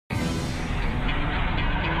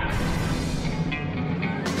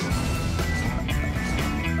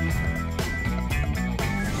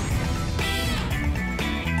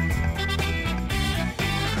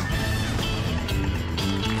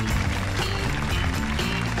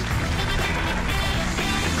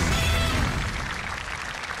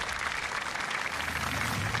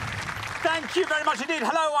you very much indeed.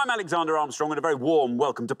 Hello, I'm Alexander Armstrong, and a very warm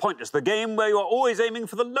welcome to Pointless, the game where you are always aiming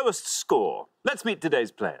for the lowest score. Let's meet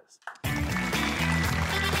today's players.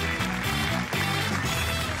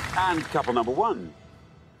 And couple number one.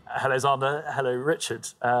 Hello, Xander. Hello, Richard.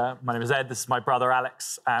 My name is Ed. This is my brother,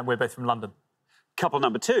 Alex, and we're both from London. Couple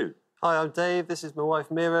number two. Hi, I'm Dave. This is my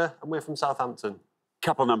wife, Mira, and we're from Southampton.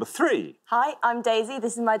 Couple number three. Hi, I'm Daisy.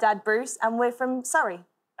 This is my dad, Bruce, and we're from Surrey.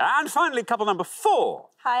 And finally, couple number four.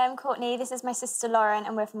 Hi, I'm Courtney. This is my sister, Lauren,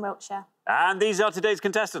 and we're from Wiltshire. And these are today's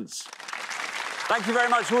contestants. Thank you very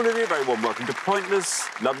much, all of you. Very warm welcome to Pointless.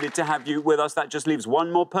 Lovely to have you with us. That just leaves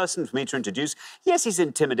one more person for me to introduce. Yes, he's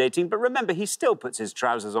intimidating, but remember, he still puts his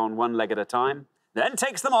trousers on one leg at a time, then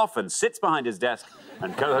takes them off and sits behind his desk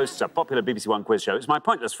and co-hosts a popular BBC One quiz show. It's my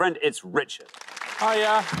Pointless friend, it's Richard.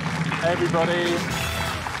 Hiya, everybody.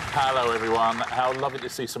 Hello, everyone. How lovely to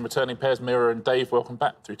see some returning pairs. Mira and Dave, welcome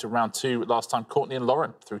back. Through to round two last time. Courtney and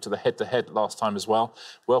Lauren, through to the head-to-head last time as well.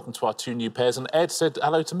 Welcome to our two new pairs. And Ed said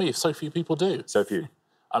hello to me, if so few people do. So few.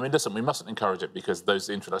 I mean, listen, we mustn't encourage it because those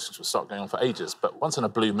introductions will start going on for ages. But once in a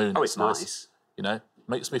blue moon, it's nice. You know,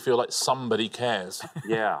 makes me feel like somebody cares.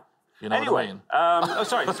 Yeah. You know anyway, what I mean? Oh,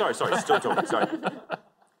 sorry. Still talking, sorry.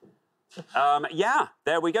 Yeah,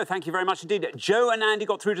 there we go. Thank you very much indeed. Joe and Andy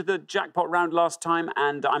got through to the jackpot round last time,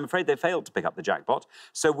 and I'm afraid they failed to pick up the jackpot.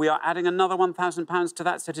 So we are adding another £1,000 to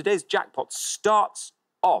that. So today's jackpot starts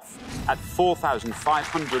off at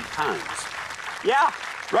 £4,500. Yeah,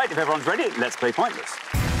 right, if everyone's ready, let's play Pointless.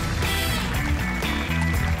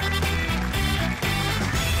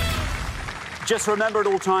 Just remember at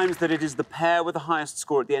all times that it is the pair with the highest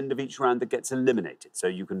score at the end of each round that gets eliminated. So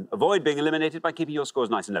you can avoid being eliminated by keeping your scores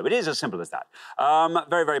nice and low. It is as simple as that.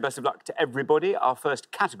 Very, very best of luck to everybody. Our first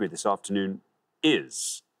category this afternoon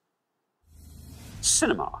is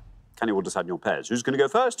cinema. Can you all decide on your pairs? Who's going to go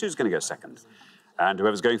first? Who's going to go second? And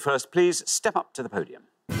whoever's going first, please step up to the podium.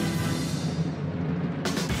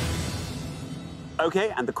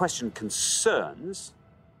 OK, and the question concerns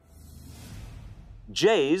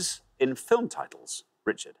J's in film titles.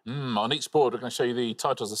 Richard. On each board, we're going to show you the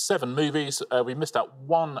titles of 7 movies. We missed out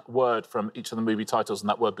one word from each of the movie titles, and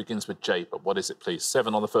that word begins with J. But what is it, please?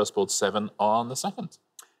 7 on the first board, 7 on the second.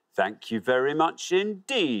 Thank you very much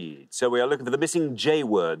indeed. So we are looking for the missing J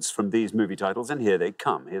words from these movie titles, and here they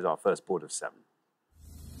come. Here's our first board of 7.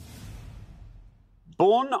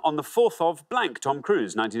 Born on the 4th of blank, Tom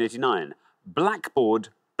Cruise, 1989. Blackboard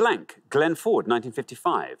blank, Glenn Ford,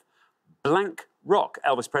 1955. Blank Rock,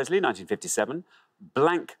 Elvis Presley, 1957.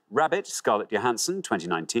 Blank Rabbit, Scarlett Johansson,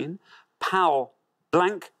 2019. Pal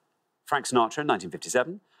Blank, Frank Sinatra,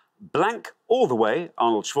 1957. Blank All the Way,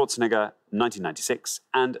 Arnold Schwarzenegger, 1996.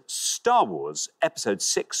 And Star Wars Episode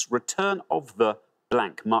 6, Return of the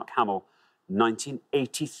Blank, Mark Hamill,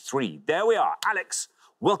 1983. There we are. Alex,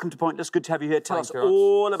 welcome to Pointless. Good to have you here. Tell us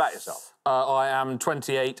all about yourself. I am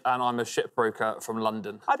 28 and I'm a shipbroker from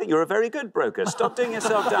London. I think you're a very good broker. Stop doing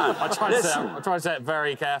yourself down. I try to say it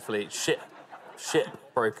very carefully.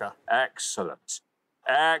 Shipbroker. Excellent.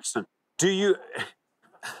 Excellent. Do you...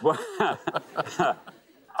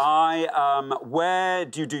 where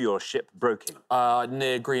do you do your ship broking?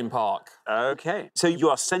 Near Green Park. OK. So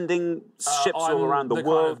you are sending ships all around the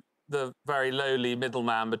world? The very lowly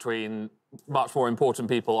middleman between much more important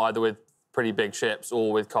people, either with pretty big ships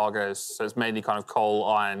or with cargoes. So it's mainly kind of coal,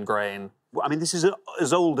 iron, grain. Well, I mean, this is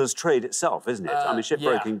as old as trade itself, isn't it? I mean,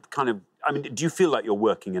 shipbroking kind of... I mean, do you feel like you're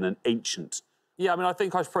working in an ancient... Yeah, I mean, I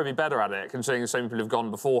think I should probably be better at it, considering so many people have gone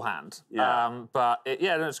beforehand. Yeah. But,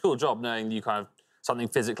 it's a cool job knowing you kind of... Something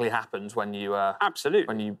physically happens when you... Absolutely.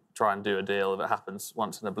 When you try and do a deal, if it happens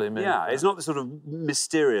once in a blue moon. Yeah, it's not the sort of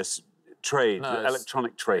mysterious trade,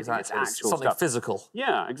 electronic trade. Exactly. It's actual something stuff. Physical.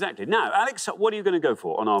 Yeah, exactly. Now, Alex, what are you going to go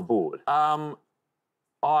for on our board?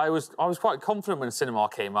 I was quite confident when cinema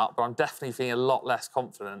came up, but I'm definitely feeling a lot less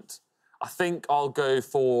confident. I think I'll go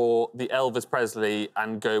for the Elvis Presley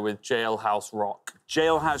and go with Jailhouse Rock.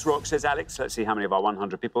 Jailhouse Rock, says Alex. Let's see how many of our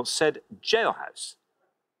 100 people said Jailhouse.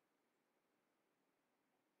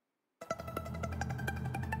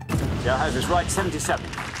 Jailhouse is right, 77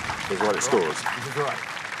 is what it scores. This is right.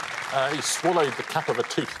 He swallowed the cap of a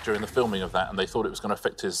tooth during the filming of that, and they thought it was going to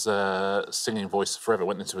affect his singing voice forever. It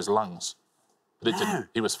went into his lungs. But it didn't.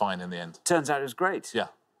 He was fine in the end. Turns out it was great. Yeah.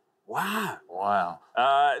 Wow. Wow.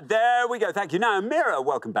 There we go. Thank you. Now, Mira,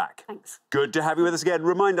 welcome back. Thanks. Good to have you with us again.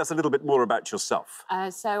 Remind us a little bit more about yourself.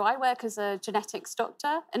 So I work as a genetics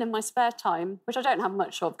doctor, and in my spare time, which I don't have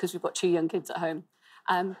much of because we've got 2 young kids at home,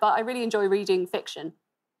 but I really enjoy reading fiction.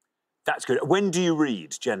 That's good. When do you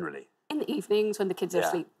read, generally? In the evenings when the kids are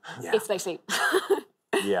asleep, if they sleep.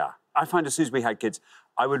 Yeah. I find as soon as we had kids,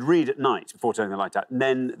 I would read at night before turning the light out, and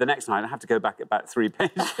then the next night I'd have to go back about 3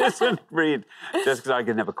 pages and read, just because I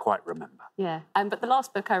could never quite remember. Yeah, but the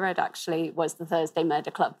last book I read, actually, was The Thursday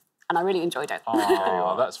Murder Club, and I really enjoyed it.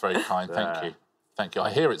 Oh, that's very kind. Thank you. Thank you.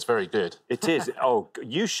 I hear it's very good. It is. Oh,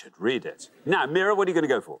 you should read it. Now, Mira, what are you going to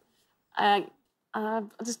go for?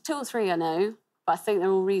 There's 2 or 3 I know, but I think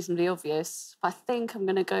they're all reasonably obvious. I think I'm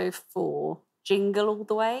going to go for Jingle All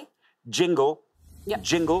the Way. Jingle. Yep.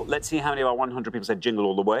 Jingle. Let's see how many of our 100 people said Jingle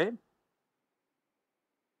All the Way.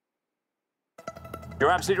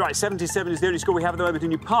 You're absolutely right. 77 is the only score we have at the moment,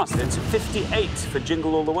 and you passed it. It's 58 for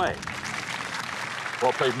Jingle All the Way.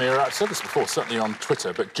 Well played, Mira. I've said this before, certainly on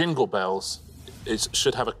Twitter, but Jingle Bells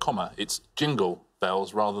should have a comma. It's Jingle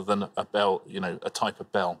Bells rather than a bell, you know, a type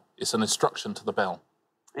of bell. It's an instruction to the bell.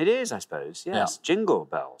 It is, I suppose, yes. Yeah. Jingle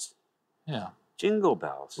Bells. Yeah. Jingle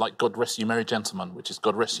Bells. Like God Rest You Merry Gentlemen, which is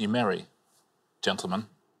God Rest You Merry Gentlemen.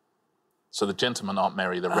 So the gentlemen aren't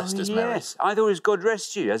merry, the rest is merry. Yes, I thought it was God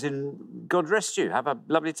Rest You, as in God rest you. Have a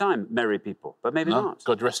lovely time, merry people. But maybe not.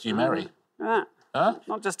 God Rest You Merry. Yeah. Huh?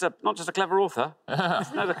 Not just a clever author.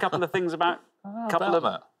 There's a couple of things about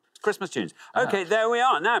Christmas tunes. OK, there we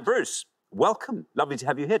are. Now, Bruce, welcome. Lovely to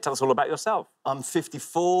have you here. Tell us all about yourself. I'm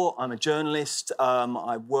 54. I'm a journalist.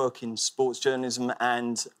 I work in sports journalism,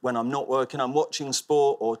 and when I'm not working, I'm watching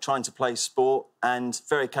sport or trying to play sport. And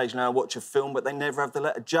very occasionally I watch a film, but they never have the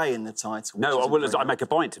letter J in the title. No, I make a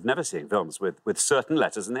point of never seeing films with certain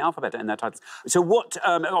letters in the alphabet in their titles. So what,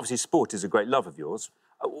 obviously sport is a great love of yours.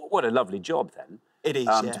 What a lovely job, then. It is,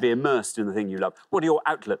 yeah. To be immersed in the thing you love. What are your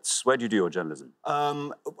outlets? Where do you do your journalism?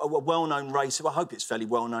 A well-known race. I hope it's fairly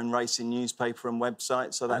well-known racing newspaper and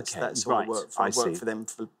website. So that's all I work for. I worked for them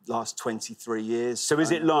for the last 23 years. So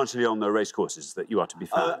is it largely on the race courses that you are to be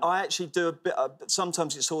found? I actually do a bit.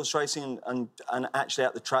 Sometimes it's horse racing and actually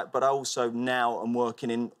at the track, but I also now am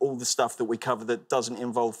working in all the stuff that we cover that doesn't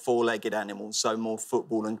involve 4-legged animals. So more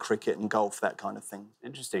football and cricket and golf, that kind of thing.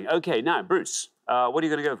 Interesting. OK, now, Bruce, what are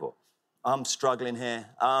you going to go for? I'm struggling here.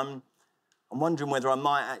 I'm wondering whether I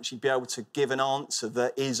might actually be able to give an answer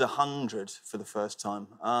that is 100 for the first time,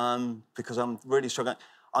 because I'm really struggling.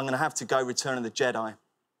 I'm going to have to go Return of the Jedi.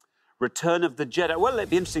 Return of the Jedi. Well,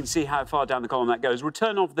 it'd be interesting to see how far down the column that goes.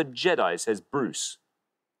 Return of the Jedi, says Bruce.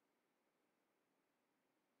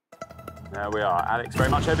 There we are. Alex very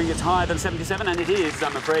much hoping it's higher than 77, and it is,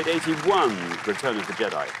 I'm afraid, 81, Return of the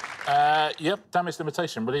Jedi. Yep, Damage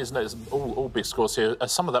Limitation, really, isn't it? It's all big scores here.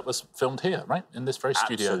 Some of that was filmed here, right? In this very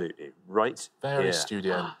studio. Absolutely, right Very here.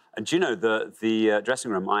 studio. And do you know, the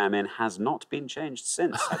dressing room I am in has not been changed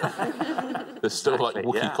since, I don't think. There's still, like,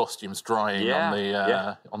 Wookiee costumes drying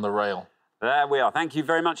on the rail. There we are. Thank you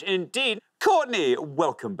very much indeed. Courtney,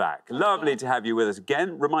 welcome back. Lovely to have you with us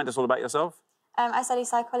again. Remind us all about yourself. I study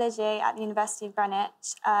psychology at the University of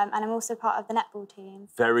Greenwich, and I'm also part of the netball team.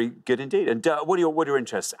 Very good indeed. And what are your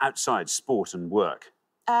interests outside sport and work?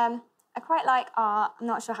 I quite like art. I'm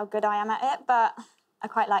not sure how good I am at it, but I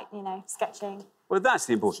quite like, you know, sketching. Well, that's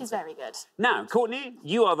the important She's very good. Now, Courtney,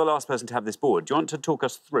 you are the last person to have this board. Do you want to talk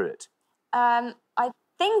us through it? I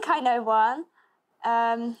think I know one.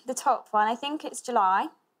 The top one. I think it's July.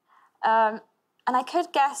 And I could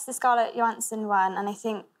guess the Scarlett Johansson one, and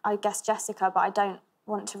I guess Jessica, but I don't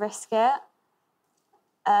want to risk it.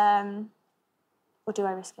 Or do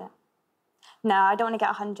I risk it? No, I don't want to get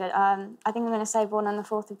 100. I think I'm going to say Born on the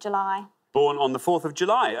 4th of July. Born on the 4th of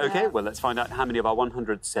July. OK, well, let's find out how many of our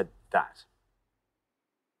 100 said that.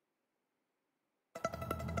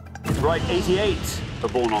 Right, 88 for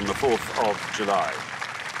Born on the 4th of July.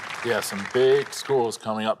 Yeah, some big scores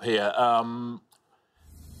coming up here.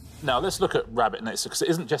 Now, let's look at Rabbit next, because it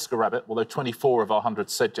isn't Jessica Rabbit, although 24 of our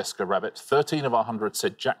 100 said Jessica Rabbit. 13 of our 100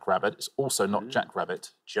 said Jack Rabbit. It's also not Jack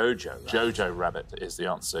Rabbit. Jojo Rabbit. Jojo Rabbit is the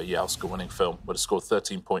answer. Yeah, Oscar-winning film. Would have scored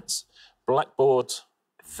 13 points. Blackboard.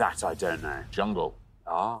 That I don't know. Jungle.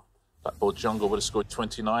 Ah. Blackboard Jungle would have scored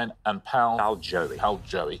 29. And Pal Joey. Pal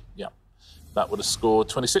Joey, yeah. That would have scored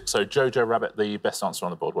 26. So Jojo Rabbit, the best answer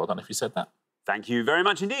on the board. Well done if you said that. Thank you very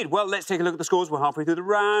much indeed. Well, let's take a look at the scores. We're halfway through the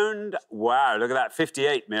round. Wow, look at that.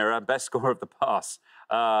 58, Mira. Best score of the pass.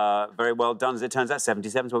 Very well done. As it turns out,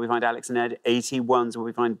 77 is where we find Alex and Ed. 81 is where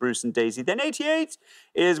we find Bruce and Daisy. Then 88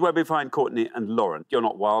 is where we find Courtney and Lauren. You're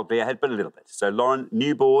not wildly ahead, but a little bit. So, Lauren,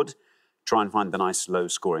 new board. Try and find the nice,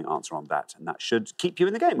 low-scoring answer on that, and that should keep you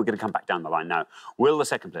in the game. We're going to come back down the line now. Will the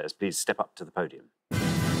second players please step up to the podium?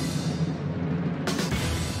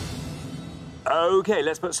 OK,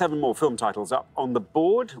 let's put 7 more film titles up on the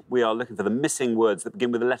board. We are looking for the missing words that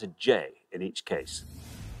begin with the letter J in each case.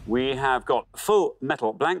 We have got Full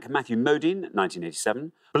Metal Blank, Matthew Modine,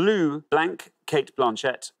 1987. Blue Blank, Kate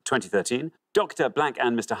Blanchett, 2013. Dr. Blank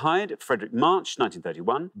and Mr. Hyde, Frederick March,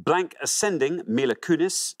 1931. Blank Ascending, Mila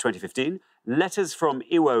Kunis, 2015. Letters from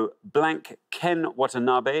Iwo Blank, Ken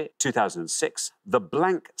Watanabe, 2006. The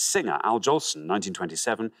Blank Singer, Al Jolson,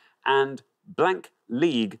 1927. And Blank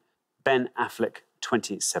League, Ben Affleck,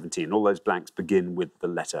 2017. All those blanks begin with the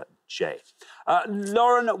letter J.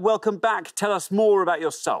 Lauren, welcome back. Tell us more about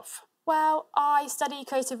yourself. Well, I study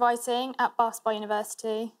creative writing at Bath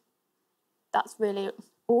University. That's really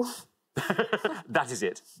all. That is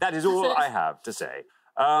it. That is all I have to say.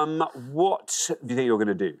 What do you think you're going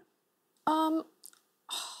to do? Well,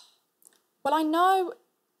 I know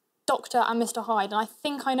Dr. and Mr. Hyde, and I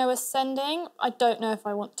think I know Ascending. I don't know if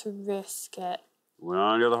I want to risk it.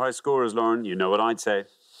 Well, you're the high scorers, Lauren. You know what I'd say.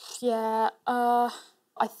 Yeah,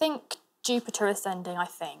 I think Jupiter Ascending, I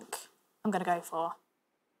think I'm going to go for.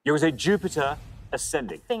 You're going to say Jupiter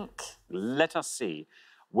Ascending? I think. Let us see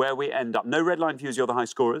where we end up. No red line for you as you're the high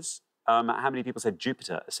scorers. How many people said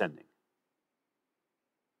Jupiter Ascending?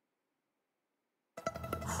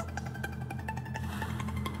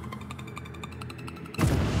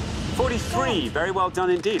 43, very well done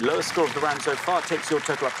indeed. Lowest score of the round so far takes your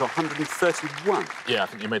total up to 131. Yeah, I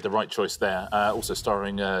think you made the right choice there. Also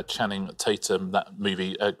starring Channing Tatum, that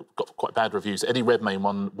movie got quite bad reviews. Eddie Redmayne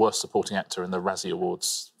won Worst Supporting Actor in the Razzie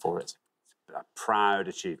Awards for it. A proud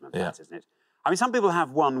achievement, that, isn't it? I mean, some people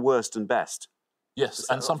have won Worst and Best. Yes,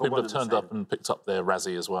 and some people have turned up and picked up their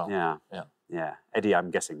Razzie as well. Yeah. Yeah. Yeah. Eddie, I'm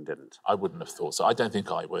guessing, didn't. I wouldn't have thought so. I don't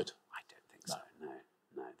think I would. I don't think so,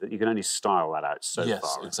 no. You can only style that out so far.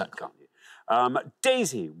 Yes, exactly. Can't you?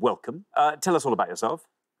 Daisy, welcome. Tell us all about yourself.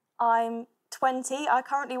 I'm 20. I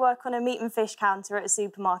currently work on a meat and fish counter at a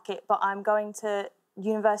supermarket, but I'm going to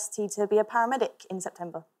university to be a paramedic in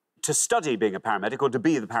September. To study being a paramedic or to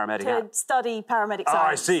be the paramedic? To study paramedic science. Oh,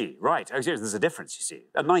 I see. Right. Oh, there's a difference, you see.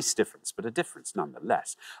 A nice difference, but a difference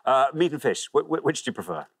nonetheless. Meat and fish, which do you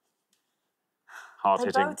prefer?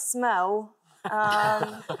 Hard-hitting. They both smell.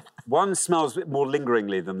 One smells more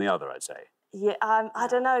lingeringly than the other, I'd say. Yeah, I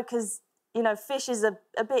don't know, because, you know, fish is a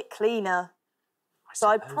bit cleaner. So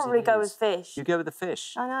I'd probably go with fish. You go with the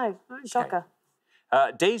fish? I know. Okay. Shocker.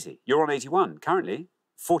 Daisy, you're on 81 currently.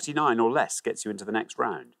 49 or less gets you into the next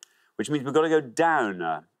round, which means we've got to go down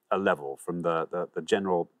a level from the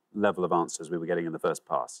general level of answers we were getting in the first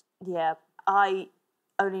pass. Yeah, I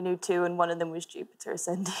only knew 2 and one of them was Jupiter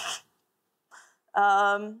Ascending.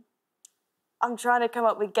 I'm trying to come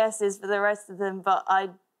up with guesses for the rest of them, but I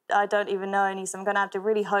don't even know any, so I'm going to have to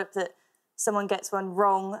really hope that someone gets one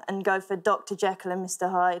wrong and go for Dr. Jekyll and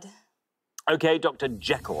Mr. Hyde. OK, Dr.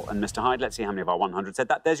 Jekyll and Mr. Hyde. Let's see how many of our 100 said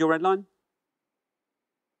that. There's your red line.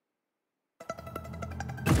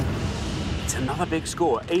 It's another big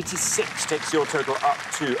score. 86 takes your total up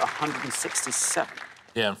to 167.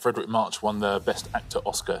 Yeah, and Frederick March won the Best Actor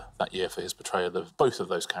Oscar that year for his portrayal of both of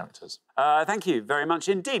those characters. Thank you very much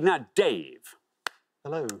indeed. Now, Dave.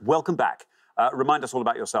 Hello. Welcome back. Remind us all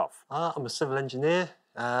about yourself. I'm a civil engineer,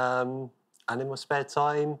 and in my spare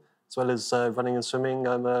time, as well as running and swimming,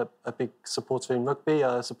 I'm a big supporter in rugby.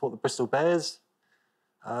 I support the Bristol Bears.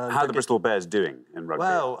 How are the Bristol Bears doing in rugby?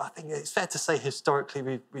 Well, I think it's fair to say historically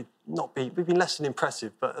we've been less than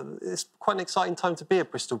impressive, but it's quite an exciting time to be a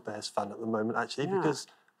Bristol Bears fan at the moment, actually, because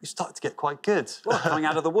we started to get quite good. Well, coming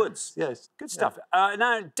out of the woods. Yes. Good stuff.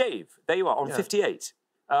 Now, Dave, there you are on 58.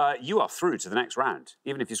 You are through to the next round.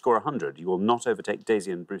 Even if you score 100, you will not overtake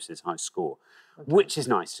Daisy and Bruce's high score, which is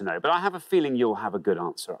nice to know. But I have a feeling you'll have a good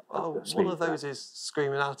answer up your sleeve. One of those is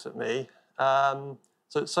screaming out at me.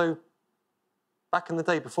 So back in the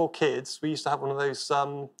day, before kids, we used to have one of those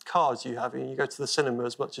cards you have, and you go to the cinema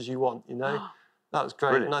as much as you want, you know? That was great.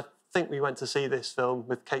 Brilliant. And I think we went to see this film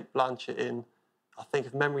with Kate Blanchett in, I think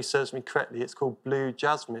if memory serves me correctly, it's called Blue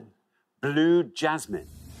Jasmine. Blue Jasmine.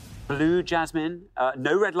 Blue Jasmine.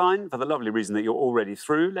 No red line for the lovely reason that you're already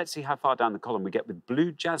through. Let's see how far down the column we get with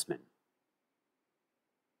Blue Jasmine.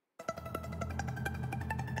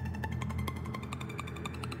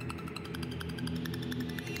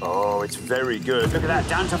 Oh, it's very good. Look at that,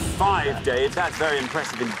 down to 5, Dave. That's very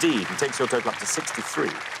impressive indeed. It takes your total up to 63.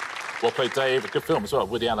 Well played, Dave. A good film as well.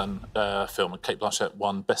 Woody Allen film, and Kate Blanchett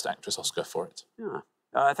won Best Actress Oscar for it.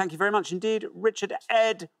 Yeah. Thank you very much indeed. Richard,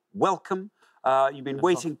 Ed, welcome. You've been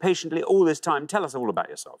waiting patiently all this time. Tell us all about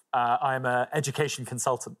yourself. I'm an education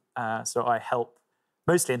consultant, so I help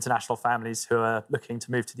mostly international families who are looking to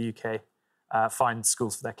move to the UK find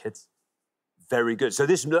schools for their kids. Very good. So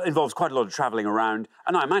this involves quite a lot of travelling around,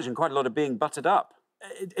 and I imagine quite a lot of being buttered up.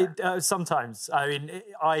 Sometimes. I mean,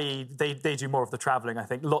 they do more of the travelling. I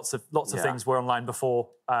think lots of things were online before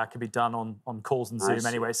could be done on calls and Zoom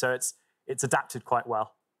anyway. So it's adapted quite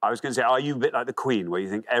well. I was going to say, are you a bit like the Queen, where you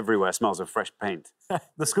think everywhere smells of fresh paint?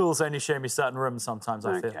 The schools only show me certain rooms sometimes,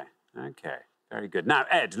 I feel. Okay, very good. Now,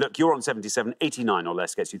 Ed, look, you're on 77, 89 or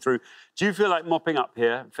less gets you through. Do you feel like mopping up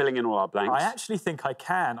here, filling in all our blanks? I actually think I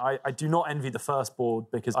can. I do not envy the first board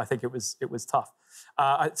because I think it was tough.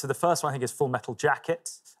 So the first one I think is Full Metal Jacket,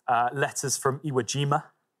 Letters from Iwo Jima.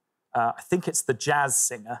 I think it's the jazz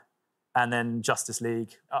singer, and then Justice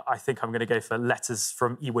League. I think I'm going to go for Letters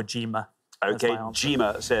from Iwo Jima. OK,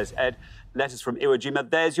 Jima, says Ed. Letters from Iwo Jima.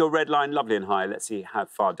 There's your red line, lovely and high. Let's see how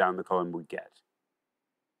far down the column we get.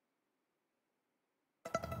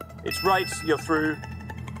 It's right, you're through.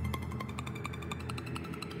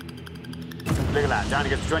 Look at that, down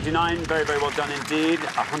against 29. Very, very well done indeed.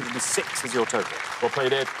 106 is your total. Well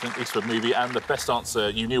played, Ed. Clint Eastwood movie, and the best answer,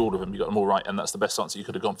 you knew all of them, you got them all right, and that's the best answer you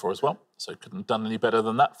could have gone for as well. So couldn't have done any better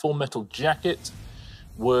than that. Full Metal Jacket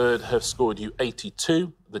would have scored you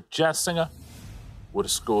 82. The Jazz Singer would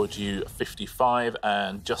have scored you 55,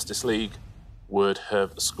 and Justice League would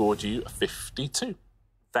have scored you 52.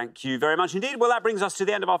 Thank you very much indeed. Well, that brings us to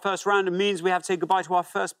the end of our first round and means we have to say goodbye to our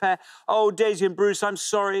first pair. Oh, Daisy and Bruce, I'm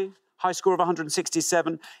sorry. High score of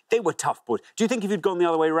 167. They were tough, but do you think if you'd gone the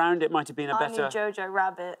other way around, it might have been a better... I knew Jojo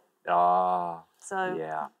Rabbit. Ah. So...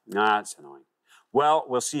 Yeah, that's annoying. Well,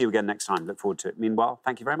 we'll see you again next time. Look forward to it. Meanwhile,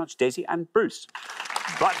 thank you very much, Daisy and Bruce.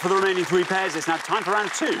 But for the remaining 3 pairs, it's now time for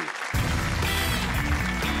round 2.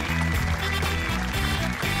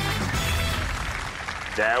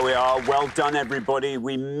 There we are. Well done, everybody.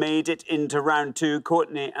 We made it into round 2.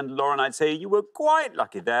 Courtney and Lauren, I'd say you were quite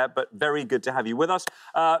lucky there, but very good to have you with us.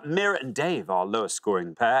 Mira and Dave, our lowest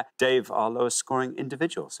scoring pair. Dave, our lowest scoring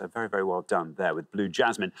individual. So very, very well done there with Blue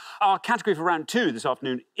Jasmine. Our category for round 2 this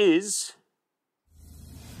afternoon is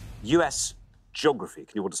US Geography.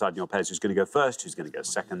 Can you all decide in your pairs who's going to go first, who's going to go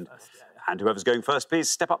second? And whoever's going first, please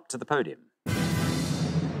step up to the podium.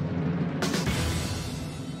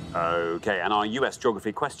 OK, and our US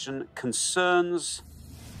Geography question concerns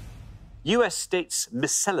US states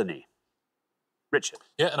miscellany. Richard.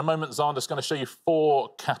 Yeah, in a moment, Xander's going to show you 4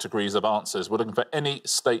 categories of answers. We're looking for any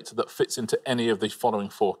state that fits into any of the following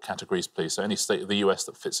 4 categories, please. So any state of the US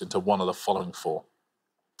that fits into one of the following 4.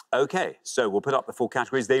 OK, so we'll put up the 4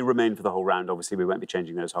 categories. They remain for the whole round. Obviously, we won't be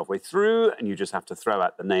changing those halfway through, and you just have to throw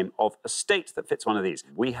out the name of a state that fits one of these.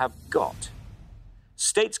 We have got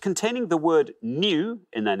states containing the word new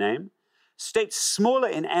in their name, states smaller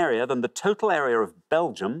in area than the total area of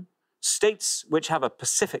Belgium, states which have a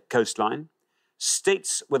Pacific coastline,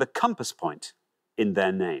 states with a compass point in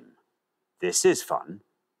their name. This is fun.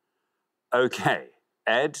 OK,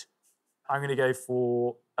 Ed? I'm going to go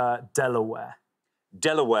for Delaware.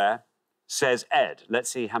 Delaware, says Ed. Let's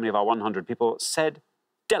see how many of our 100 people said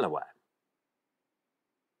Delaware.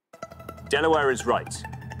 Delaware is right.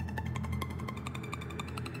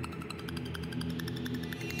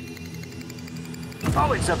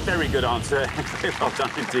 Oh, it's a very good answer. Very well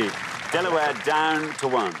done indeed. Delaware down to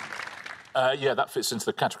 1. Yeah, that fits into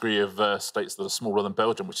the category of states that are smaller than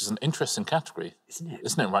Belgium, which is an interesting category. Isn't it?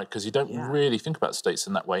 Isn't it, right? Because you don't really think about states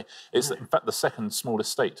in that way. It's, in fact, the second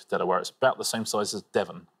smallest state, Delaware. It's about the same size as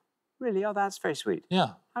Devon. Really? Oh, that's very sweet.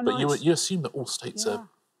 Yeah. How but nice. you assume that all states are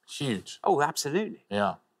huge. Oh, absolutely.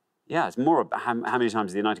 Yeah. Yeah, it's more about how many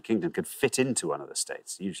times the United Kingdom could fit into one of the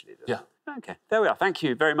states, usually. Yeah. OK, there we are. Thank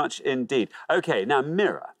you very much indeed. OK, now,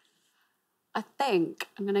 Mira. I think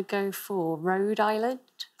I'm going to go for Rhode Island.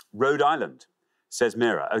 Rhode Island, says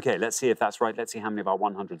Mira. OK, let's see if that's right. Let's see how many of our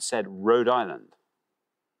 100 said Rhode Island.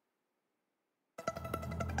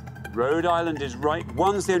 Rhode Island is right.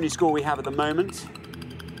 1's the only score we have at the moment.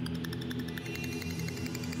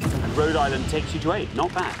 And Rhode Island takes you to 8.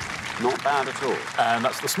 Not bad. Not bad at all. And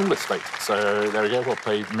that's the smallest state. So there we go. Well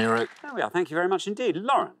played, Mira. There we are. Thank you very much indeed.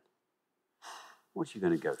 Lauren, what are you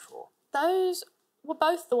going to go for? Those were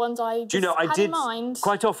both the ones I Do you know, had in mind.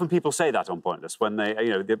 Quite often people say that on Pointless when they, you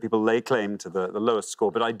know, people lay claim to the lowest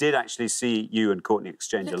score, but I did actually see you and Courtney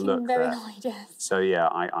exchange a look very there. annoyed, yes. So, yeah,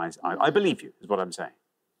 I believe you, is what I'm saying.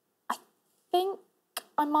 I think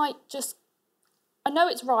I might just... I know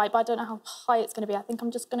it's right, but I don't know how high it's going to be. I think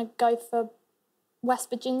I'm just going to go for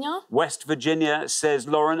West Virginia. West Virginia, says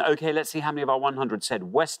Lauren. OK, let's see how many of our 100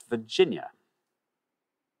 said West Virginia.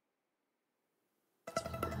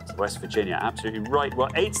 West Virginia, absolutely right. Well,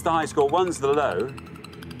 8's the high score, 1's the low.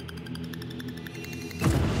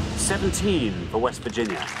 17 for West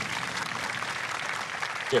Virginia.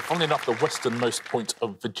 Yeah, funnily enough, the westernmost point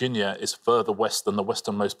of Virginia is further west than the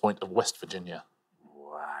westernmost point of West Virginia.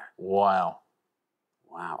 Wow. Wow.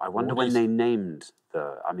 Wow, I wonder when they named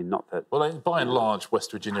the... I mean, not that... Well, by and large,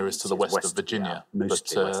 West Virginia is to the west of Virginia. Yeah,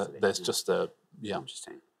 mostly westerly. There's just a... Yeah.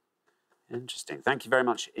 Interesting. Interesting. Thank you very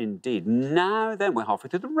much indeed. Now then, we're halfway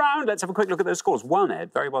through the round. Let's have a quick look at those scores. 1,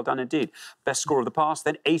 Ed. Very well done indeed. Best score of the past.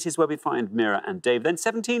 Then 8 is where we find Mira and Dave. Then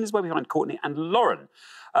 17 is where we find Courtney and Lauren.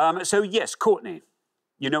 So, yes, Courtney,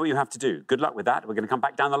 you know what you have to do. Good luck with that. We're going to come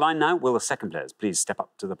back down the line now. Will the second players please step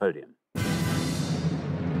up to the podium?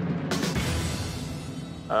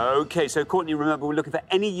 OK, so, Courtney, remember, we're looking for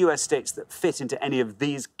any US states that fit into any of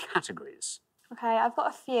these categories. OK, I've got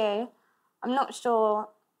a few. I'm not sure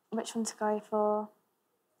which one to go for.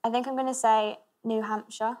 I think I'm going to say New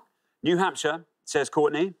Hampshire. New Hampshire, says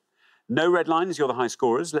Courtney. No red lines, you're the high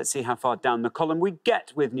scorers. Let's see how far down the column we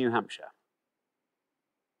get with New Hampshire.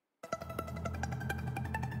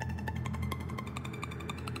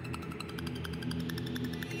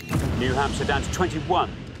 New Hampshire down to 21.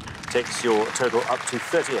 Takes your total up to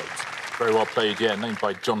 38. Very well played, yeah, named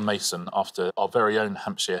by John Mason after our very own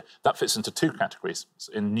Hampshire. That fits into 2 categories. It's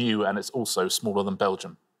in new and it's also smaller than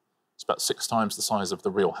Belgium. It's about 6 times the size of the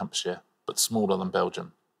real Hampshire, but smaller than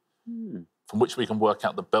Belgium. From which we can work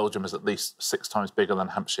out that Belgium is at least 6 times bigger than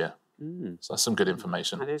Hampshire. So that's some good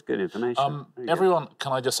information. That is good information. Everyone,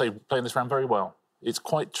 can I just say, playing this round very well. It's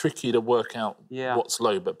quite tricky to work out what's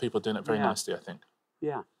low, but people are doing it very nicely, I think.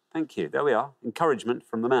 Yeah, thank you. There we are. Encouragement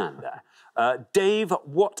from the man there. Dave,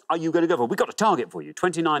 what are you going to go for? We've got a target for you,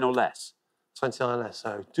 29 or less. 29 or less.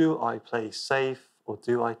 So do I play safe or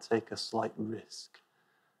do I take a slight risk?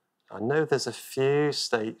 I know there's a few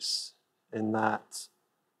states in that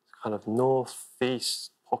kind of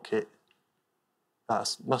northeast pocket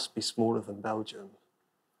that must be smaller than Belgium.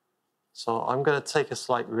 So I'm going to take a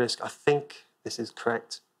slight risk. I think this is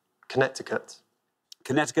correct. Connecticut.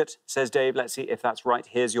 Connecticut, says Dave. Let's see if that's right.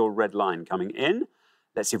 Here's your red line coming in.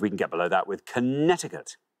 Let's see if we can get below that with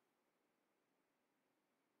Connecticut.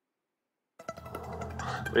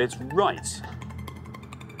 But it's right.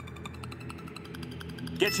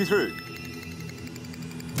 Gets you through.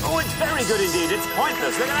 Oh, it's very good indeed. It's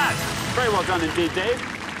pointless. Look at that. Very well done indeed, Dave.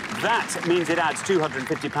 That means it adds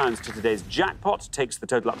 £250 to today's jackpot, takes the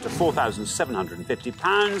total up to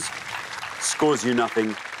 £4,750, scores you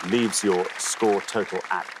nothing, leaves your score total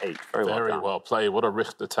at 8. Very well done. Very well played. What a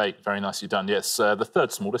risk to take. Very nicely done. Yes, the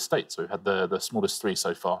 3rd smallest state, so we've had the smallest 3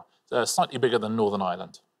 so far. Slightly bigger than Northern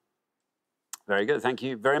Ireland. Very good. Thank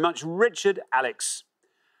you very much, Richard. Alex.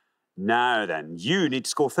 Now then, you need to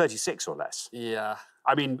score 36 or less. Yeah.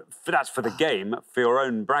 I mean, that's for the game. For your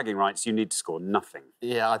own bragging rights, you need to score nothing.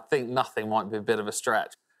 Yeah, I think nothing might be a bit of a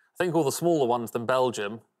stretch. I think all the smaller ones than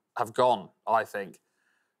Belgium have gone, I think.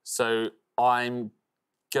 So I'm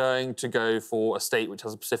going to go for a state which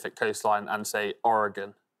has a Pacific coastline and say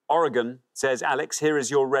Oregon. Oregon, says Alex. Here is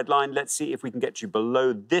your red line. Let's see if we can get you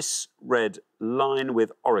below this red line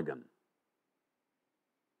with Oregon.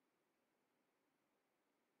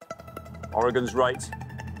 Oregon's right.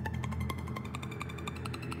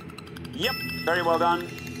 Yep, very well done.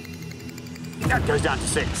 That goes down to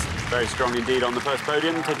 6. Very strong indeed on the first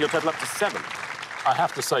podium. Take your total up to 7. I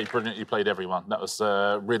have to say, brilliantly played everyone. That was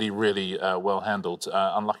really, really well handled.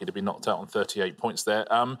 Unlucky to be knocked out on 38 points there.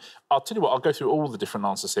 I'll tell you what, I'll go through all the different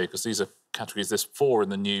answers here because these are categories. There's 4 in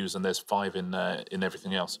the news and there's 5 in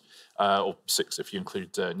everything else, or 6 if you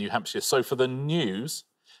include New Hampshire. So for the news,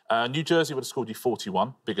 New Jersey would have scored you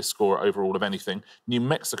 41, biggest scorer overall of anything. New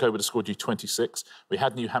Mexico would have scored you 26. We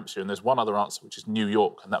had New Hampshire, and there's one other answer, which is New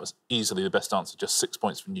York, and that was easily the best answer, just 6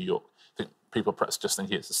 points for New York. I think people perhaps just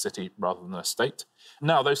think it's a city rather than a state.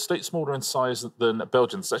 Now, those states smaller in size than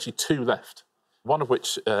Belgium, there's actually 2 left, one of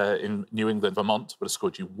which in New England, Vermont, would have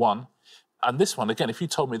scored you 1. And this one, again, if you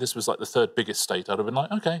told me this was like the 3rd biggest state, I'd have been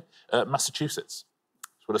like, OK, Massachusetts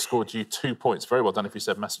would have scored you 2 points. Very well done if you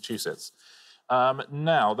said Massachusetts.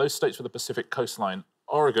 Now, those states with the Pacific coastline,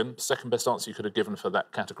 Oregon, 2nd best answer you could have given for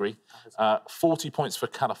that category. 40 points for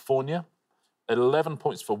California, 11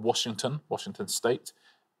 points for Washington State,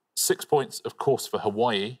 6 points, of course, for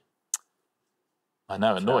Hawaii. I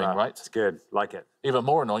know, annoying, right? It's good, like it. Even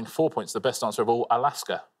more annoying, 4 points, the best answer of all,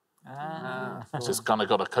 Alaska. It's just kind of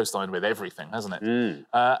got a coastline with everything, hasn't it?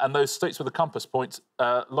 And those states with the compass point,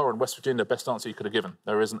 Lauren, West Virginia, best answer you could have given.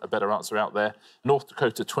 There isn't a better answer out there. North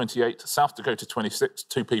Dakota, 28. South Dakota, 26.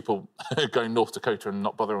 2 people going North Dakota and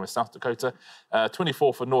not bothering with South Dakota.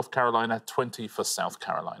 24 for North Carolina, 20 for South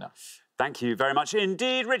Carolina. Thank you very much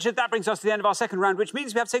indeed, Richard. That brings us to the end of our second round, which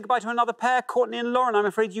means we have to say goodbye to another pair, Courtney and Lauren. I'm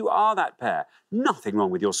afraid you are that pair. Nothing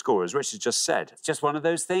wrong with your score, as Richard just said. It's just one of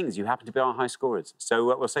those things. You happen to be our high scorers.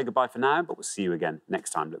 So we'll say goodbye for now, but we'll see you again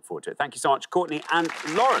next time. Look forward to it. Thank you so much, Courtney and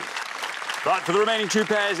Lauren. But for the remaining 2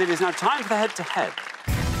 pairs, it is now time for the head-to-head.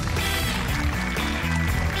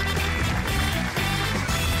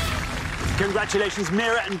 Congratulations,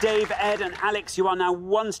 Mira and Dave, Ed and Alex. You are now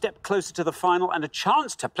one step closer to the final and a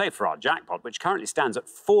chance to play for our jackpot, which currently stands at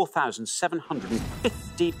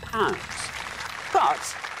 £4,750.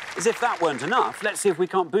 But, as if that weren't enough, let's see if we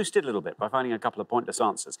can't boost it a little bit by finding a couple of pointless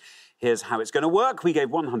answers. Here's how it's going to work. We gave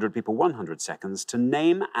 100 people 100 seconds to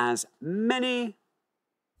name as many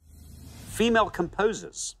female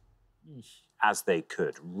composers as they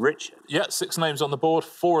could. Richard? Yeah, 6 names on the board.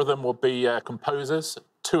 4 of them will be composers.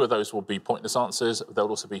 2 of those will be pointless answers.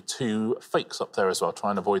 There'll also be 2 fakes up there as well.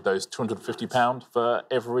 Try and avoid those. £250 for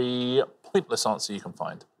every pointless answer you can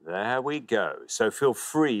find. There we go. So feel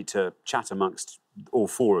free to chat amongst all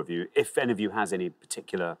 4 of you, if any of you has any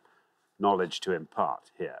particular knowledge to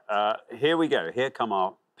impart here. Here we go. Here come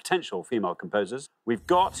our potential female composers. We've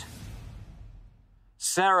got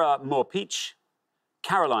Sarah Moore-Peach,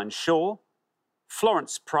 Caroline Shaw,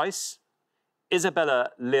 Florence Price,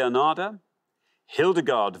 Isabella Leonarda,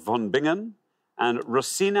 Hildegard von Bingen, and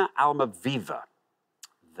Rosina Almaviva.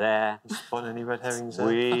 There Spot any red herrings there?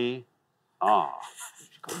 we are.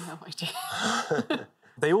 I've got no idea.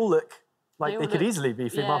 They all look like they could look- easily be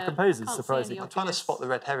female yeah, composers, can't see surprisingly. any I'm trying to spot the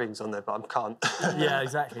red herrings on there, but I can't. Yeah,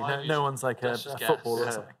 exactly. No one's like a Let's just guess. footballer or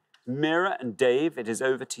Yeah. something. Mira and Dave, it is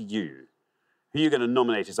over to you. Who are you going to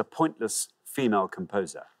nominate as a pointless female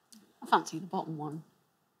composer? I fancy the bottom one.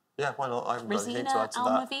 Yeah, why not? I haven't got anything Rosina to add to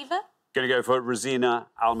that. Almaviva? Going to go for Rosina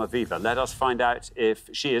Almaviva. Let us find out if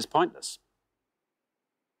she is pointless.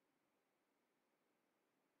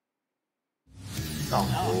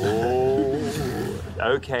 Oh.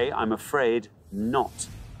 OK, I'm afraid not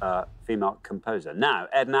a female composer. Now,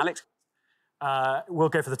 Ed and Alex. We'll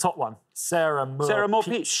go for the top one. Sarah Moore-Peach. Sarah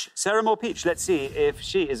Moore-Peach. Sarah Moore-Peach. Let's see if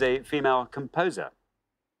she is a female composer.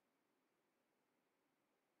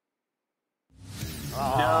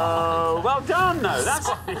 No, well done, though.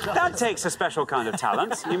 That takes a special kind of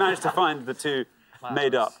talent. You managed to find the 2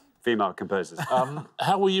 made-up female composers.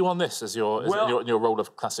 How were you on this as your role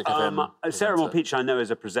of classic FM? Sarah Moore-Peach, I know, is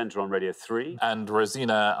a presenter on Radio 3. And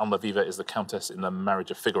Rosina Almaviva is the Countess in The Marriage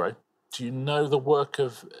of Figaro. Do you know the work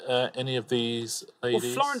of any of these ladies?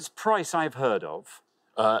 Well, Florence Price I've heard of.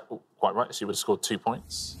 Quite right, she would have scored 2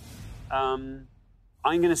 points.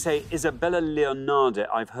 I'm going to say Isabella Leonarda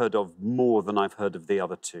I've heard of more than I've heard of the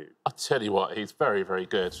other 2. I'll tell you what, he's very, very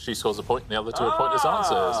good. She scores a point and the other 2 are pointless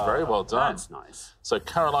answers. Very well done. That's nice. So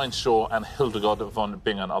Caroline Shaw and Hildegard von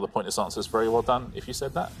Bingen are the pointless answers. Very well done, if you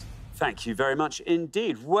said that. Thank you very much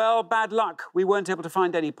indeed. Well, bad luck. We weren't able to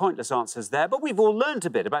find any pointless answers there, but we've all learned a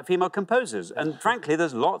bit about female composers. And frankly,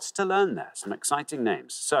 there's lots to learn there, some exciting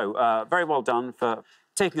names. So very well done for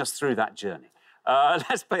taking us through that journey.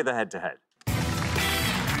 Let's play the head-to-head.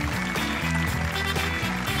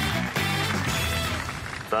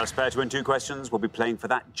 First pair to win 2 questions will be playing for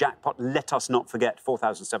that jackpot. Let us not forget,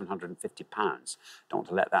 £4,750. Don't want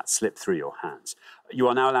to let that slip through your hands. You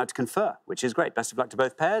are now allowed to confer, which is great. Best of luck to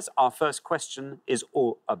both pairs. Our first question is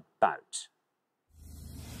all about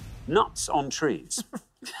nuts on trees.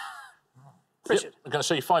 Richard. Yep. I'm going to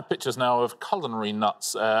show you 5 pictures now of culinary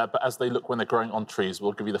nuts, but as they look when they're growing on trees,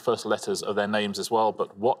 we'll give you the first letters of their names as well.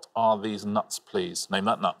 But what are these nuts, please? Name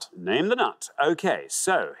that nut. Name the nut. OK,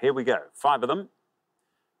 so here we go. 5 of them.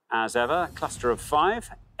 As ever, cluster of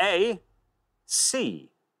 5. A,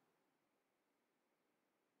 C.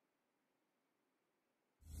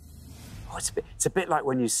 Oh, it's a bit like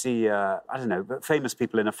when you see, I don't know, but famous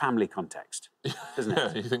people in a family context, isn't it?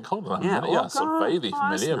 Yeah, you think, hold on a Yeah, minute. Yeah, so vaguely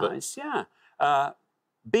familiar, that's but... nice, yeah.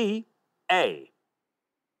 B, A.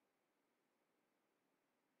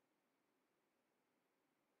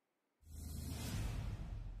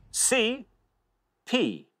 C,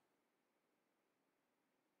 P.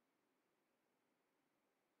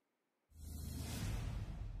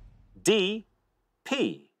 D,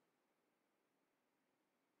 P.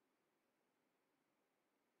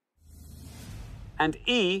 And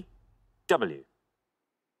E, W.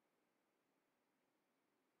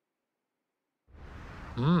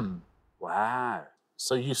 Wow.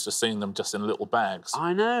 So used to seeing them just in little bags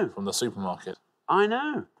I know. from the supermarket. I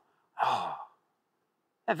know. Oh,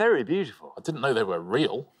 they're very beautiful. I didn't know they were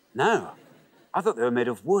real. No, I thought they were made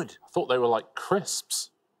of wood. I thought they were like crisps.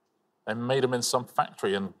 They made them in some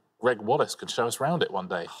factory and Greg Wallace could show us around it one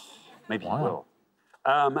day. Maybe Wow. you will.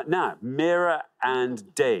 Now, Mira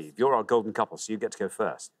and Dave, you're our golden couple, so you get to go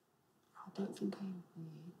first. I don't think I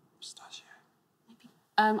agree. Pistachio. Maybe.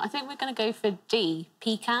 I think we're going to go for D,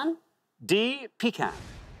 pecan. D, pecan.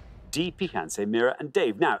 D, pecan, say Mira and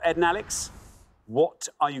Dave. Now, Ed and Alex, what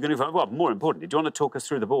are you going to do? Well, more importantly, do you want to talk us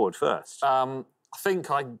through the board first? I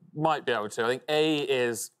think I might be able to. I think A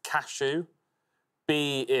is cashew,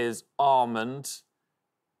 B is almond,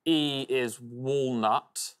 E is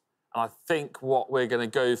walnut. And I think what we're going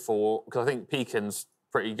to go for, because I think pecan's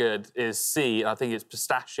pretty good, is C, and I think it's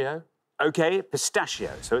pistachio. OK,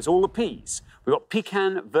 pistachio. So it's all the P's. We've got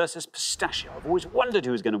pecan versus pistachio. I've always wondered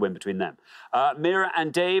who was going to win between them. Mira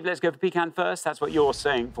and Dave, let's go for pecan first. That's what you're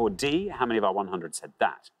saying for D. How many of our 100 said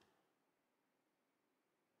that?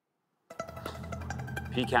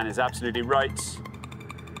 Pecan is absolutely right.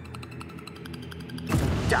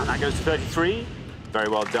 Down that goes to 33. Very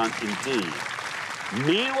well done indeed.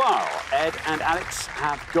 Meanwhile, Ed and Alex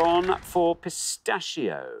have gone for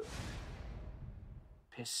pistachio.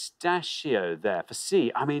 Pistachio there for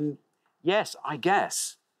C. I mean, yes, I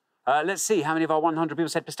guess. Let's see how many of our 100 people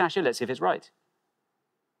said pistachio. Let's see if it's right.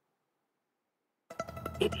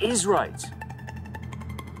 It is right.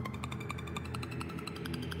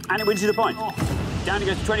 And it wins you the point. Down it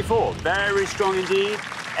goes to 24. Very strong indeed.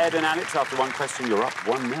 Ed and Alex, after one question, you're up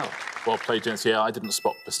 1-0. Well played, gents. Yeah, I didn't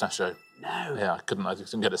spot pistachio. No. Yeah, I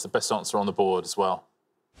just didn't get it. It's the best answer on the board as well.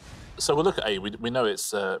 So we'll look at A. We know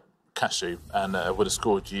it's cashew, and would have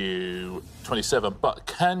scored you 27. But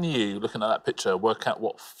can you, looking at that picture, work out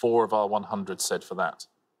what 4 of our 100 said for that?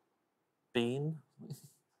 Bean?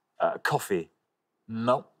 Coffee.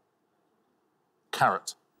 No.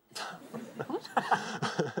 Carrot.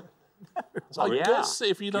 Oh, I guess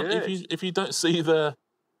if you don't see the,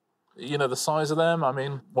 you know, the size of them, I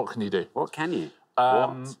mean, what can you do? What can you?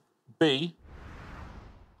 B.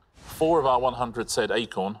 4 of our 100 said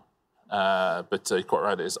acorn, but you're quite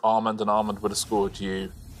right, it is almond, and almond would have scored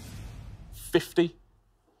you 50,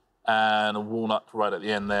 and walnut right at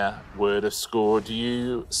the end there would have scored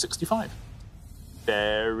you 65.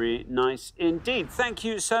 Very nice indeed. Thank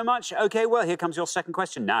you so much. OK, well, here comes your second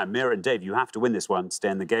question. Now, Mira and Dave, you have to win this one to stay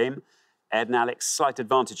in the game. Ed and Alex, slight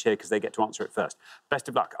advantage here because they get to answer it first. Best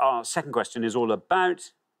of luck. Our second question is all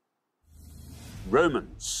about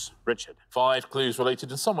Romans. Richard. 5 clues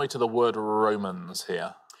related in some way to the word Romans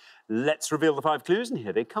here. Let's reveal the 5 clues, and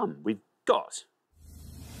here they come. We've got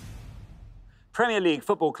Premier League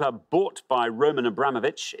football club bought by Roman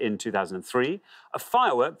Abramovich in 2003, a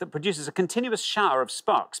firework that produces a continuous shower of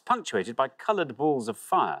sparks punctuated by coloured balls of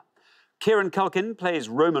fire. Kieran Culkin plays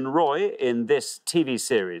Roman Roy in this TV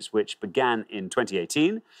series, which began in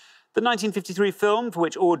 2018. The 1953 film for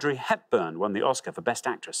which Audrey Hepburn won the Oscar for Best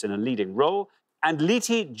Actress in a leading role. And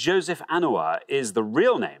Liti Joseph Anwar is the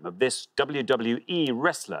real name of this WWE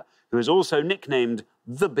wrestler, who is also nicknamed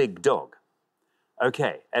The Big Dog.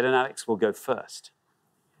 OK, Ed and Alex will go first.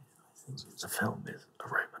 I think the film is A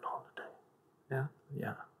Roman Holiday. Yeah?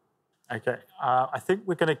 Yeah. OK, I think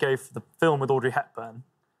we're going to go for the film with Audrey Hepburn,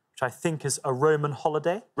 which I think is A Roman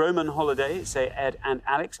Holiday. Roman Holiday, say Ed and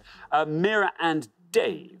Alex. Mira and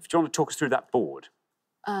Dave, do you want to talk us through that board?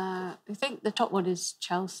 I think the top one is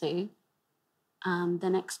Chelsea, and the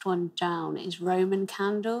next one down is Roman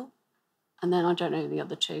Candle, and then I don't know the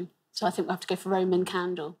other 2. So I think we'll have to go for Roman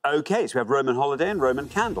Candle. OK, so we have Roman Holiday and Roman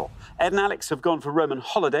Candle. Ed and Alex have gone for Roman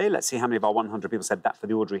Holiday. Let's see how many of our 100 people said that for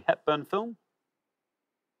the Audrey Hepburn film.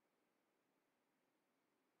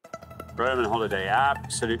 Roman Holiday,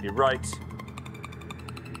 absolutely right.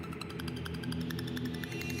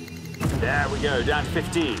 There we go, down to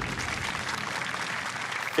 15.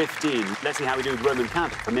 15. Let's see how we do with Roman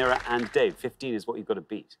Candle for Mira and Dave. 15 is what you've got to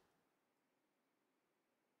beat.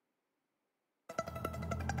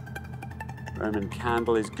 Roman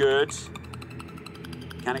Candle is good.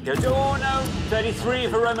 Can it go? Oh, no! 33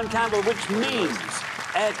 for Roman Candle, which means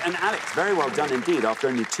Ed and Alex, very well done indeed. After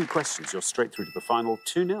only 2 questions, you're straight through to the final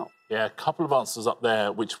 2-0. Yeah, a couple of answers up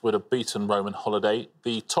there which would have beaten Roman Holiday.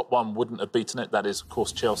 The top one wouldn't have beaten it. That is, of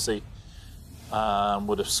course, Chelsea.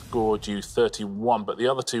 Would have scored you 31, but the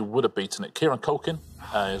other 2 would have beaten it. Kieran Culkin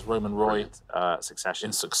is Roman Roy Succession.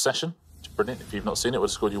 in Succession. It's brilliant. If you've not seen it, it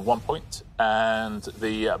would have scored you 1 point. And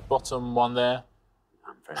the bottom one there...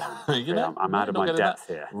 I'm out of my depth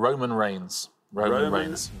here. Roman Reigns. Roman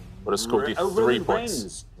Reigns would have scored you 3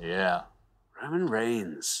 points. Yeah. Roman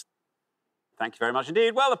Reigns. Thank you very much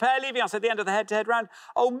indeed. Well, the pair leaving us at the end of the head-to-head round.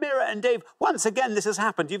 Oh, Mira and Dave, once again this has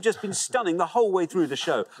happened. You've just been stunning the whole way through the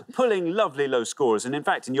show, pulling lovely low scores, and in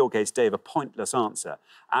fact, in your case, Dave, a pointless answer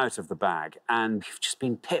out of the bag, and you've just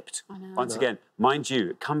been pipped. Once again, mind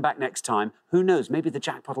you, come back next time. Who knows, maybe the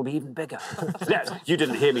jackpot will be even bigger. Yes, you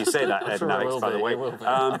didn't hear me say that, Ed and Alex, by the way.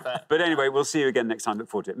 But anyway, we'll see you again next time. Look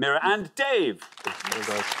forward to it. Mira and Dave.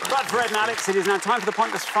 But for Ed and Alex, it is now time for the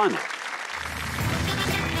pointless final.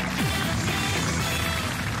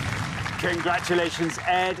 Congratulations,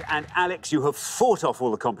 Ed and Alex. You have fought off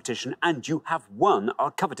all the competition and you have won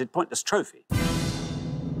our coveted pointless trophy.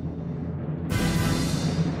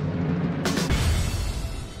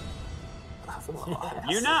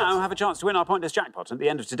 You now have a chance to win our pointless jackpot. At the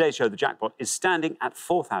end of today's show, the jackpot is standing at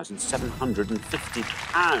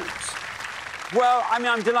 £4,750. Well, I mean,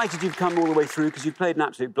 I'm delighted you've come all the way through because you've played an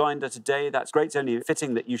absolute blinder today. That's great. It's only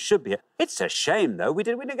fitting that you should be here. It's a shame, though. We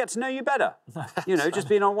didn't get to know you better. You know, just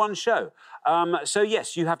being on one show. So,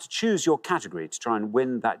 yes, you have to choose your category to try and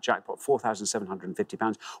win that jackpot,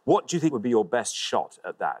 £4,750. What do you think would be your best shot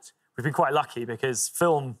at that? We've been quite lucky because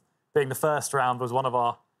film, being the first round, was one of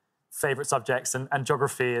our favourite subjects, and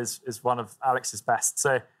geography is one of Alex's best.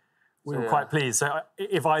 So we were quite pleased. So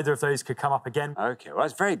if either of those could come up again... OK, well,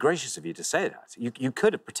 it's very gracious of you to say that. You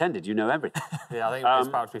could have pretended you know everything. Yeah, I think it's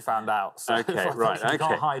about to be found out. So. OK, right, OK. You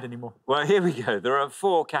can't hide anymore. Well, here we go. There are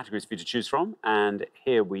 4 categories for you to choose from, and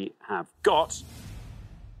here we have got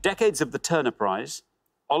Decades of the Turner Prize,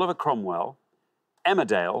 Oliver Cromwell,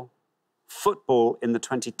 Emmerdale, Football in the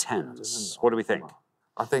 2010s. What do we think?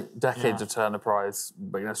 I think Decades of Turner Prize,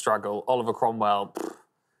 we're going to struggle. Oliver Cromwell,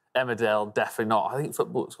 Emmerdale, definitely not. I think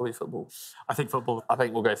football, it's going to be football. I think football. I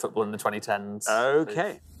think we'll go football in the 2010s.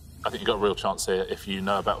 OK. I think you've got a real chance here if you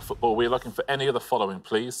know about football. We're looking for any of the following,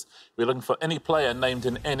 please. We're looking for any player named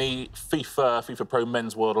in any FIFA Pro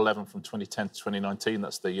Men's World 11 from 2010 to 2019.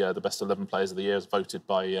 That's the best 11 players of the year as voted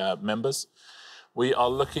by members. We are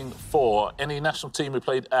looking for any national team who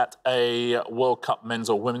played at a World Cup men's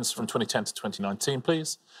or women's from 2010 to 2019,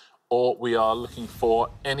 please. Or we are looking for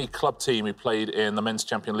any club team who played in the Men's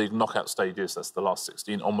Champions League knockout stages, that's the last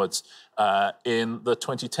 16 onwards, in the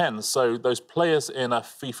 2010s. So those players in a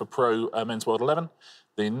FIFA Pro Men's World 11,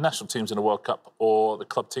 the national teams in the World Cup, or the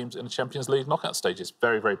club teams in the Champions League knockout stages.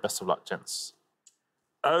 Very, very best of luck, gents.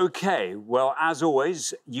 OK, well, as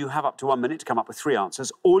always, you have up to 1 minute to come up with 3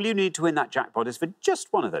 answers. All you need to win that jackpot is for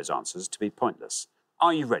just one of those answers to be pointless.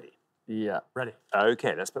 Are you ready? Yeah. Ready.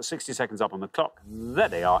 OK, let's put 60 seconds up on the clock. There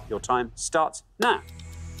they are. Your time starts now.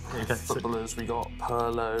 Okay, footballers, we got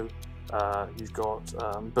Pirlo, you've got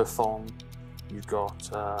Buffon, you've got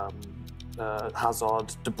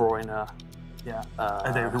Hazard, De Bruyne. Yeah,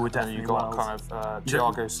 who were definitely you've got Wales. kind of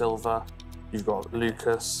Thiago Silva, you've got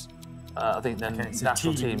Lucas. I think then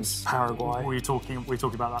national teams, Paraguay. Were you talking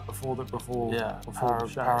about that before the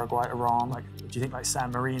show? Paraguay, Iran. Like, do you think like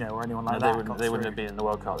San Marino or anyone like that? They wouldn't have been in the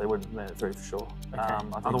World Cup. They wouldn't have made it through for sure. Okay. I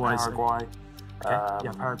think Otherwise, Paraguay.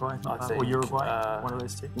 Paraguay. I think, or Uruguay. One of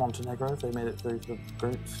those two. Montenegro, if they made it through the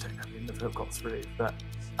groups. I don't know. We never got through, but.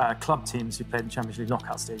 Club teams who played in Champions League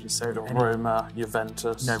knockout stages. So Roma,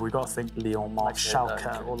 Juventus. No, we've got to think Lyon, Marseille, like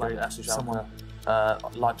Schalke or like someone.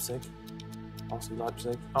 Leipzig. RC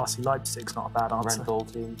Leipzig. RC Leipzig's not a bad answer. Red Bull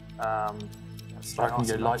team. I can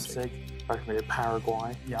go Leipzig. I can go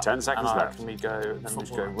Paraguay. Yeah. 10 seconds left. Then we go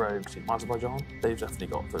rogue to Azerbaijan. They've definitely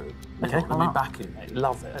got through. Okay, we'll be back in, mate.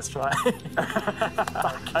 Love it. Let's try.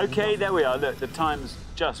 OK, there we are. Look, the time's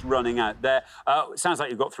just running out there. Sounds like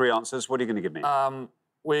you've got 3 answers. What are you going to give me?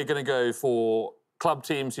 We're going to go for club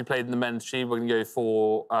teams who played in the men's team. We're going to go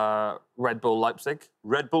for Red Bull Leipzig.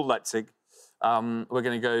 Red Bull Leipzig. We're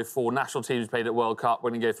going to go for national teams who played at World Cup.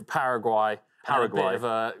 We're going to go for Paraguay. Paraguay. And a bit of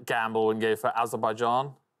a gamble and go for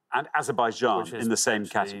Azerbaijan. And Azerbaijan in the same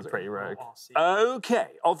category. Pretty rogue.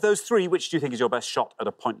 OK. Of those 3, which do you think is your best shot at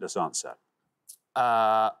a pointless answer?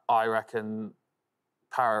 I reckon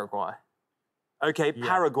Paraguay. OK, yeah.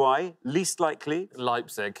 Paraguay, least likely.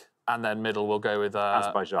 Leipzig. And then middle, we'll go with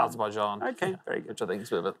Azerbaijan. OK, very good. Which I think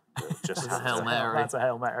is a bit of just a Hail Mary. That's a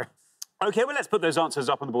Hail Mary. OK, well, let's put those answers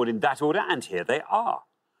up on the board in that order, and here they are.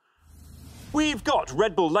 We've got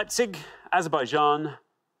Red Bull Leipzig, Azerbaijan,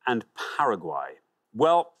 and Paraguay.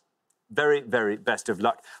 Well, very, very best of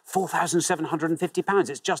luck. £4,750.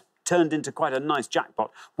 It's just turned into quite a nice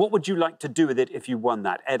jackpot. What would you like to do with it if you won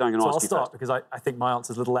that? Ed, I'm going to ask you first. I'll start, because I think my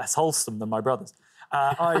answer's a little less wholesome than my brother's.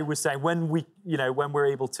 I was saying when we're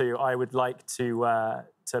able to, I would like to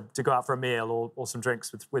go out for a meal or some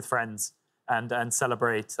drinks with friends and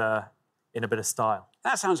celebrate in a bit of style.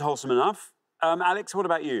 That sounds wholesome enough. Alex, what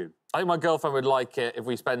about you? I think my girlfriend would like it if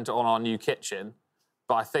we spent it on our new kitchen,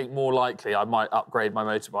 but I think more likely I might upgrade my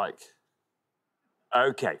motorbike.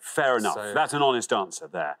 OK, fair enough. So, that's an honest answer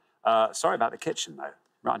there. Sorry about the kitchen, though.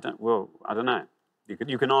 Right, I don't know.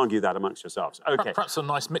 You can argue that amongst yourselves. OK. Perhaps some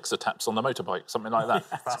nice mixer taps on the motorbike, something like that.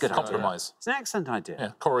 That's a good compromise. It's an excellent idea.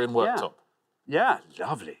 Yeah, Korean worktop. Yeah,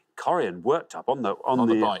 lovely. Korean worktop on the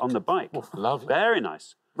bike. Oh, lovely. Very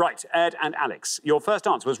nice. Right, Ed and Alex, your first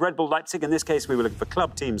answer was Red Bull Leipzig. In this case, we were looking for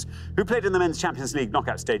club teams who played in the Men's Champions League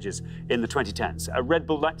knockout stages in the 2010s. Red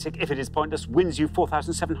Bull Leipzig, if it is pointless, wins you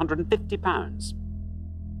 £4,750.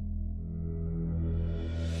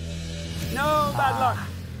 No, bad luck.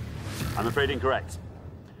 I'm afraid incorrect.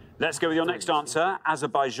 Let's go with your next answer,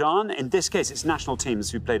 Azerbaijan. In this case, it's national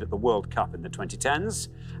teams who played at the World Cup in the 2010s.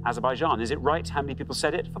 Azerbaijan, is it right? How many people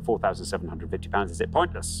said it? For £4,750, is it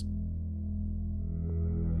pointless?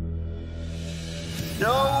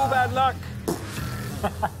 No, bad luck.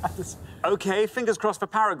 OK, fingers crossed for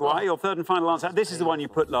Paraguay, your third and final answer. This is the one you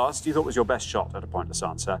put last. You thought was your best shot at a pointless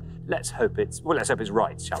answer. Let's hope it's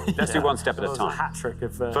right, shall we? Let's do one step at a time. A hat trick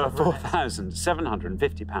of... For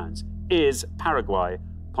 £4,750, is Paraguay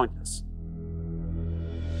pointless?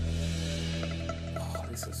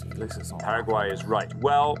 Paraguay is right.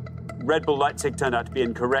 Well, Red Bull Leipzig turned out to be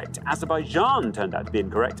incorrect. Azerbaijan turned out to be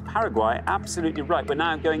incorrect. Paraguay, absolutely right. We're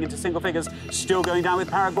now going into single figures. Still going down with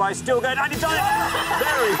Paraguay. Still going down. He's done it!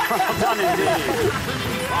 Very well done indeed.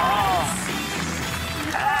 Oh,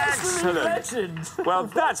 excellent. Legend. Well,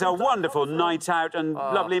 that's a wonderful night out and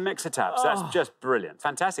lovely mixer taps. That's just brilliant.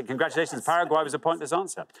 Fantastic. Congratulations. Paraguay was a pointless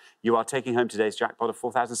answer. You are taking home today's jackpot of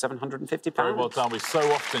 £4,750. Very well done. We so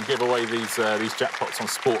often give away these jackpots on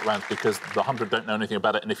sport rounds because the 100 don't know anything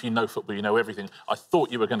about it, and if you know football, you know everything. I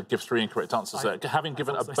thought you were going to give 3 incorrect answers there, having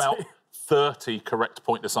given about 30 correct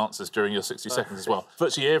pointless answers during your 60 seconds as well.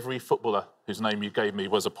 Virtually every footballer whose name you gave me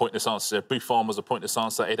was a pointless answer. Buffon was a pointless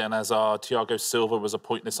answer. Eden Hazard, Thiago Silva was a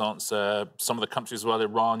pointless answer. Some of the countries as well,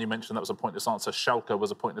 Iran, you mentioned, that was a pointless answer. Schalke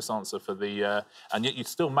was a pointless answer for the... and yet you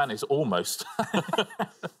still managed almost,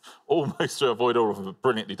 almost to avoid all of them.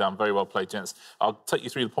 Brilliantly done. Very well played, gents. I'll take you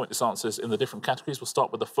through the pointless answers in the different categories. We'll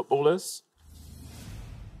start with the footballers.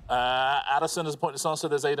 Addison is a pointless answer.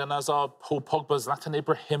 There's Eden Hazard, Paul Pogba, Zlatan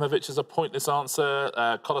Ibrahimovic is a pointless answer.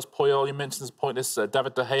 Carlos Puyol, you mentioned, is pointless.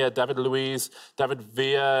 David De Gea, David Luiz, David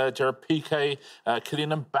Villa, Gerard Piqué.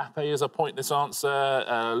 Kylian Mbappe is a pointless answer.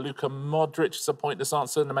 Luka Modric is a pointless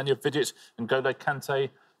answer. Nemanja Vidic and N'Golo Kante.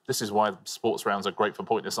 This is why sports rounds are great for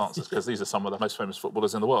pointless answers, because these are some of the most famous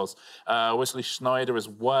footballers in the world. Wesley Sneijder as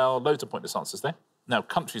well. Loads of pointless answers there. Now,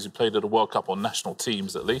 countries who played at a World Cup, or national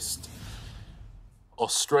teams at least.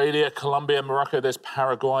 Australia, Colombia, Morocco. There's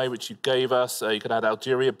Paraguay, which you gave us. You could add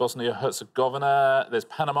Algeria, Bosnia, Herzegovina. There's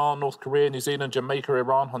Panama, North Korea, New Zealand, Jamaica,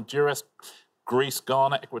 Iran, Honduras, Greece,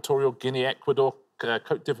 Ghana, Equatorial Guinea, Ecuador,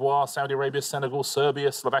 Cote d'Ivoire, Saudi Arabia, Senegal,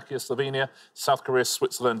 Serbia, Slovakia, Slovenia, South Korea,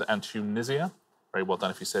 Switzerland, and Tunisia. Very well done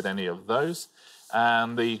if you said any of those.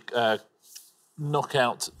 And the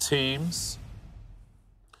knockout teams.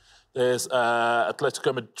 There's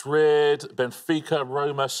Atletico Madrid, Benfica,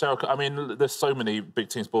 Roma, Schalke. I mean, there's so many big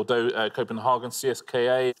teams. Bordeaux, Copenhagen,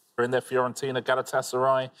 CSKA are in there. Fiorentina,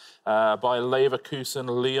 Galatasaray, Bayer Leverkusen,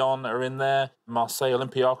 Lyon are in there. Marseille,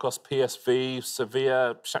 Olympiacos, PSV,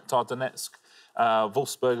 Sevilla, Shakhtar Donetsk,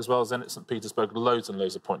 Wolfsburg as well, Zenit St. Petersburg. Loads and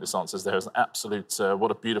loads of pointless answers. There is an absolute,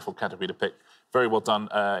 what a beautiful category to pick. Very well done.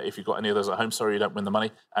 If you've got any of those at home, sorry you don't win the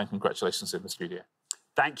money. And congratulations in the studio.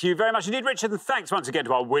 Thank you very much indeed, Richard, and thanks once again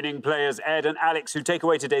to our winning players, Ed and Alex, who take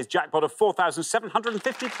away today's jackpot of £4,750.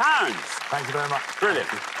 Thank you very much. Brilliant.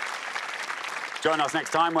 Join us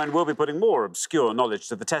next time when we'll be putting more obscure knowledge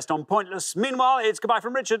to the test on Pointless. Meanwhile, it's goodbye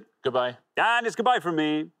from Richard. Goodbye. And it's goodbye from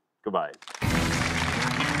me. Goodbye.